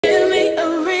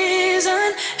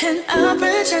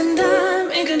Stockbridge and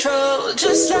I'm in control,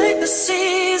 just like the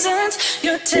seasons.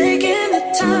 You're taking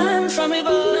the time from me,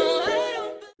 but no, I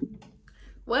don't.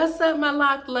 What's up, my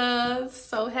lock loves?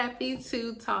 So happy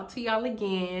to talk to y'all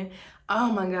again.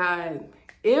 Oh my God.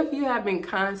 If you have been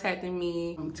contacting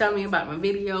me, telling me about my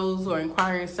videos or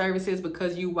inquiring services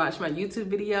because you watch my YouTube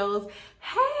videos,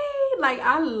 hey, like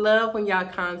I love when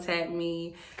y'all contact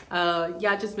me.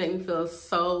 Y'all just make me feel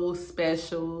so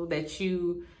special that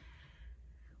you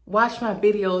watch my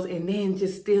videos and then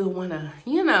just still wanna,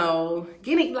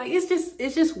 get it. Like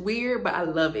it's just weird, but I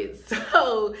love it.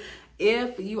 So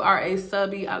if you are a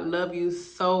subby, I love you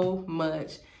so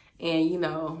much. And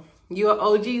you're an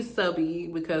OG subby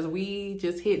because we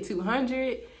just hit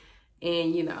 200.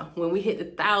 And when we hit the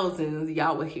thousands,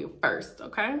 y'all were here first,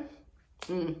 okay?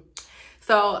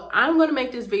 So I'm gonna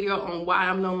make this video on why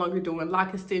I'm no longer doing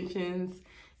lock extensions.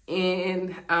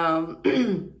 And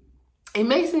it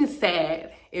makes me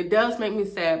sad. It does make me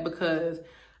sad because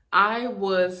I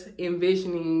was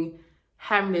envisioning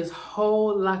having this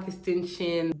whole lock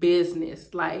extension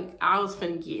business. Like I was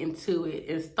finna get into it,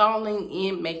 installing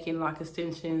and making lock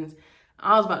extensions.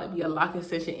 I was about to be a lock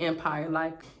extension empire,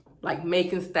 like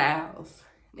making styles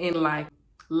and like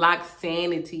lock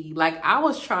sanity. Like I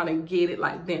was trying to get it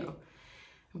like them.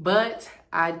 But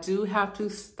I do have to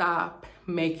stop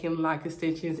making lock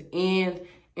extensions and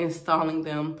installing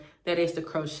them. That is the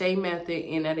crochet method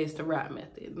and that is the wrap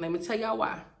method. Let me tell y'all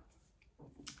why.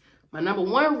 My number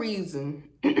one reason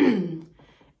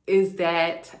is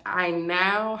that I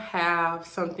now have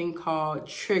something called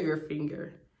trigger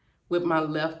finger with my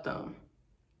left thumb.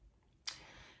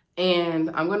 And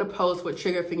I'm gonna post what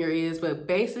trigger finger is, but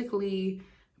basically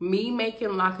me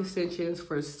making lock extensions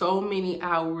for so many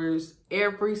hours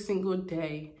every single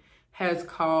day has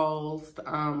caused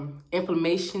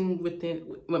inflammation with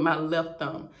my left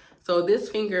thumb. So this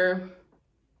finger,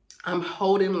 I'm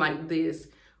holding like this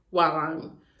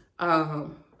while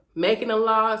I'm making the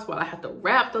locks, while I have to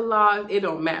wrap the locks, it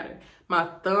don't matter. My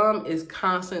thumb is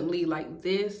constantly like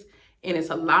this, and it's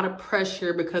a lot of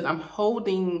pressure because I'm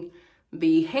holding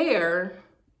the hair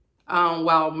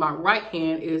while my right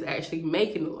hand is actually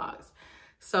making the locks.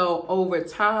 So over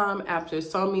time, after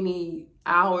so many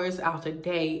hours out the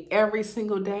day, every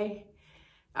single day,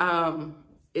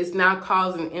 it's now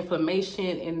causing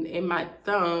inflammation in my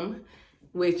thumb,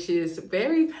 which is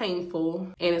very painful,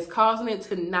 and it's causing it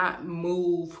to not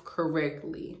move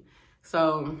correctly.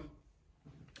 So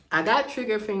I got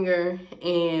trigger finger,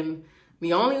 and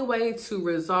the only way to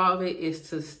resolve it is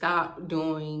to stop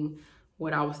doing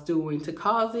what I was doing to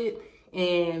cause it.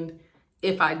 And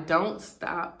if I don't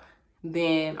stop,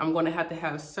 then I'm gonna have to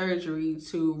have surgery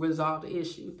to resolve the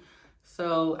issue.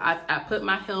 So I put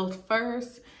my health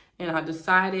first, and I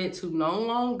decided to no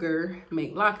longer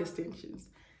make lock extensions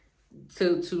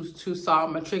to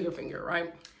solve my trigger finger,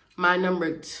 right? My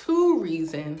number two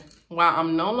reason why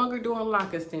I'm no longer doing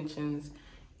lock extensions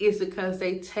is because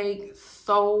they take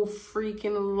so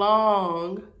freaking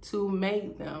long to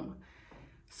make them.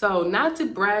 So not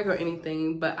to brag or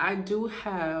anything, but I do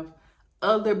have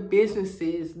other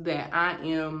businesses that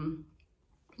I'm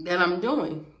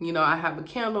doing. I have a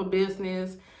candle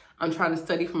business. I'm trying to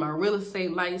study for my real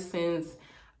estate license.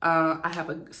 I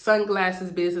have a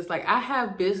sunglasses business. Like I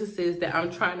have businesses that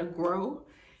I'm trying to grow,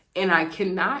 and I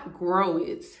cannot grow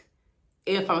it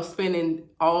if I'm spending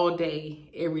all day,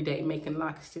 every day making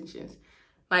lock extensions.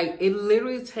 Like it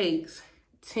literally takes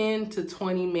 10 to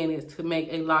 20 minutes to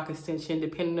make a lock extension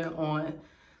depending on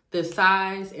the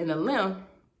size and the length.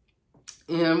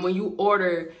 And when you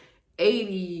order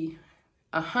 80,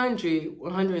 100,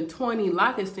 120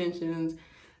 lock extensions,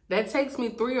 that takes me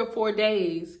 3 or 4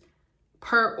 days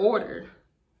per order.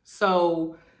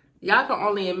 So y'all can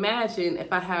only imagine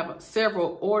if I have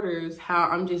several orders, how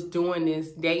I'm just doing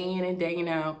this day in and day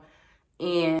out,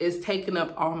 and it's taking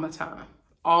up all my time,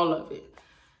 all of it.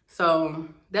 So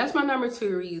that's my number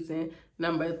two reason.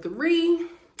 Number three,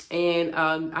 and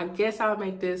I guess I'll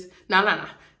make this, no,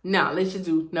 let's just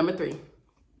do number three.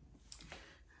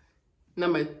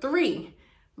 Number three,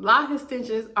 lock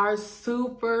extensions are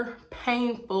super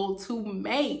painful to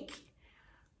make.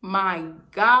 My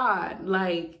God,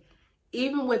 like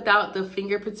even without the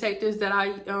finger protectors that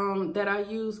I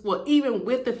use, well, even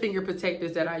with the finger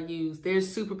protectors that I use, they're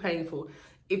super painful.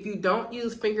 If you don't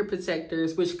use finger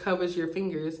protectors, which covers your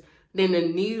fingers, then the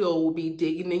needle will be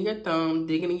digging in your thumb,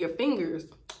 digging in your fingers.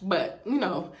 But,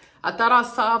 I thought I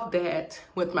solved that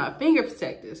with my finger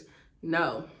protectors.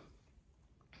 No.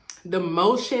 The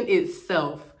motion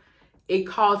itself, it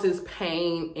causes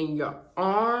pain in your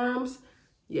arms,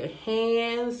 your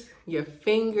hands, your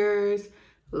fingers.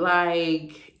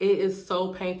 Like, it is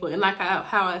so painful. And like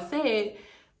how I said,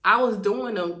 I was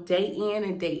doing them day in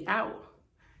and day out.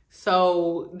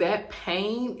 So that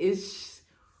pain is,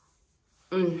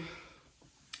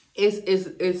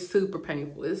 it's super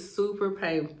painful. It's super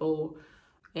painful.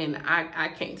 And I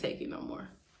can't take it no more.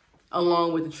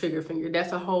 Along with the trigger finger.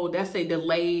 That's a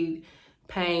delayed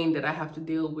pain that I have to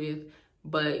deal with.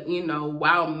 But, you know,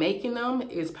 while making them,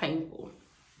 it's painful.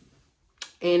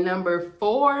 And number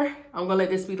 4, I'm going to let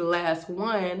this be the last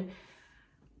one.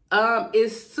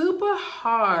 It's super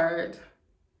hard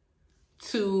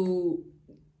to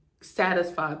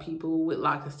satisfy people with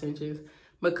lock extensions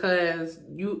because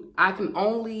the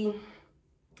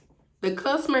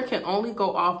customer can only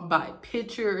go off by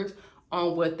pictures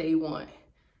on what they want.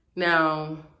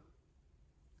 Now,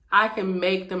 I can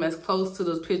make them as close to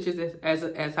those pictures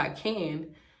as I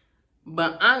can,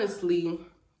 but honestly,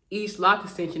 each lock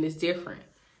extension is different.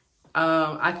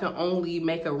 I can only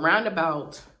make a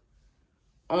roundabout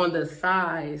on the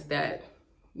size that,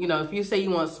 you know, if you say you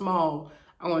want small,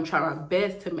 I'm going to try my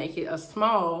best to make it a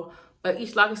small, but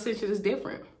each lock extension is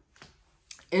different.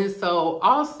 And so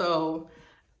also,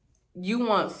 you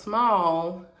want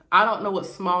small. I don't know what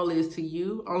small is to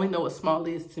you. I only know what small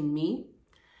is to me.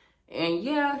 And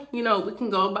yeah, you know, we can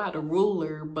go by the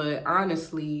ruler, but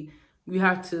honestly, you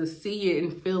have to see it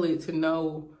and feel it to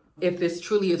know if this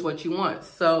truly is what you want.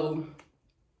 So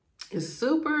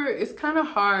it's kind of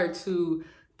hard to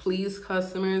please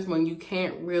customers when you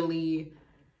can't really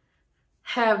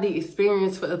have the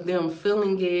experience of them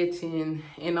feeling it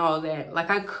and all that. Like,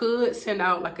 I could send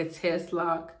out like a test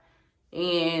lock,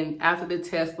 and after the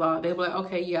test lock, they'll be like,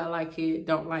 okay, yeah, I like it,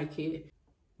 don't like it.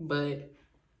 But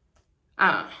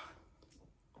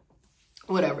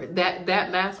whatever.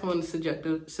 That last one is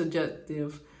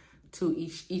subjective to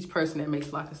each person that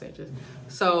makes lock extensions.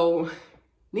 So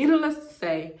needless to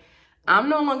say, I'm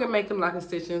no longer making lock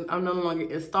extensions. I'm no longer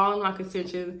installing lock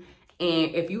extensions.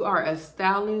 And if you are a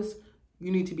stylist,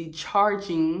 you need to be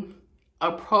charging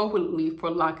appropriately for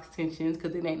lock extensions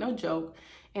because it ain't no joke.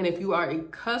 And if you are a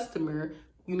customer,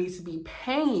 you need to be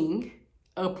paying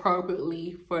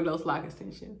appropriately for those lock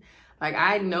extensions. Like,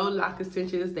 I know lock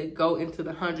extensions that go into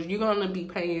the hundreds. You're going to be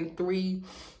paying $300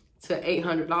 to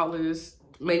 $800,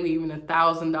 maybe even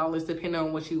 $1,000, depending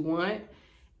on what you want.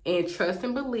 And trust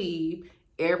and believe,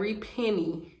 every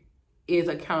penny is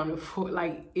accounted for.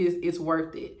 Like, it's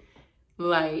worth it.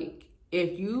 Like,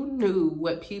 if you knew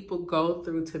what people go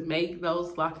through to make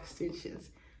those lock extensions,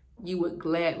 you would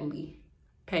gladly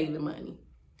pay the money.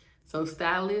 So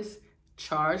stylists,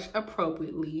 charge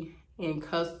appropriately, and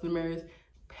customers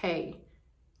pay,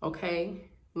 okay?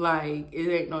 Like, it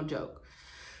ain't no joke.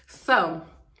 So,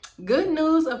 good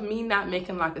news of me not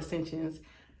making lock extensions.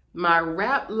 My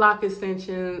wrap lock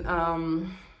extension,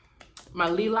 my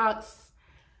locks,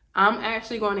 I'm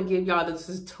actually going to give y'all the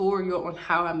tutorial on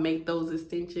how I make those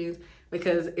extensions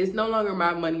because it's no longer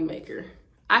my money maker.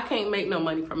 I can't make no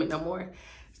money from it no more.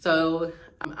 So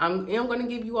I'm going to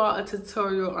give you all a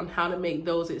tutorial on how to make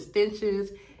those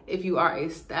extensions. If you are a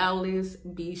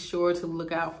stylist, be sure to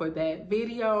look out for that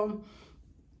video.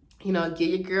 You know, give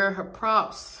your girl her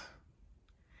props.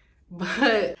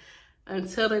 But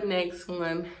until the next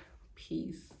one,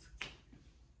 peace.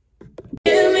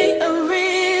 Give me a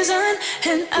reason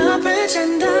and I'll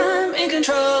pretend I'm in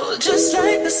control, just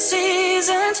like the sea.